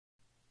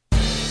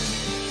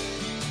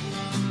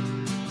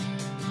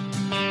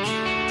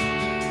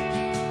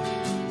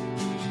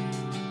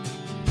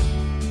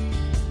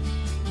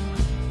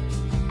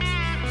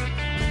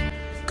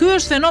Ky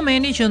është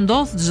fenomeni që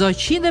ndodh çdo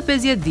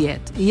 150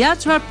 vjet. Ja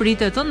çfarë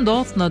pritet të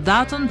ndodh në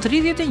datën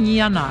 31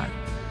 janar.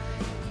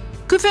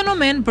 Ky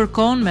fenomen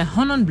përkon me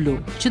hënën blu,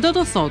 që do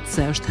të thotë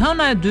se është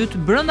hëna e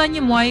dytë brenda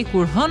një muaji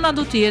kur hëna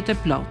do të jetë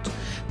e plotë.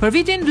 Për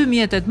vitin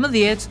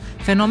 2018,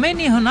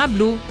 fenomeni hëna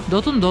blu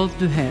do të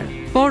ndodh 2 herë.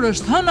 Por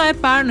është hëna e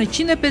parë në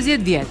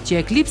 150 vjet që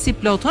eklipsi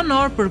plot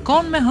hënor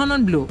përkon me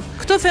hënën blu.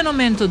 Këtë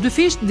fenomen të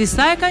dyfisht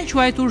disa e kanë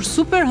quajtur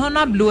super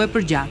hëna blu e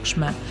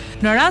përgjakshme.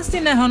 Në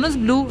rastin e hënës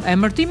blu,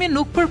 emërtimi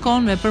nuk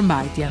përkon me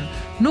përmbajtjen.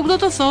 Nuk do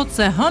të thotë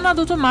se hëna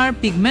do të marrë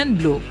pigment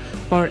blu,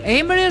 por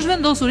emri është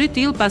vendosur i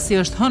tillë pasi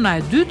është hëna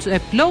e dytë e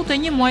plotë e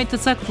një muaji të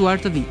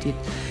caktuar të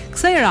vitit.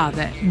 Kësaj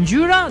radhe,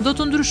 ngjyra do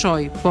të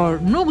ndryshojë, por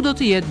nuk do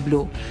të jetë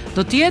blu,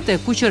 do të jetë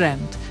e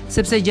kuqëremtë,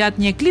 sepse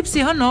gjatë një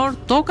eklipsi hënor,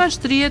 toka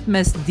shtrihet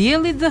mes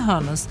diellit dhe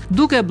hënës,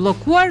 duke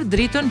bllokuar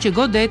dritën që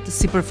godet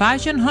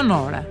sipërfaqen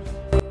hënore.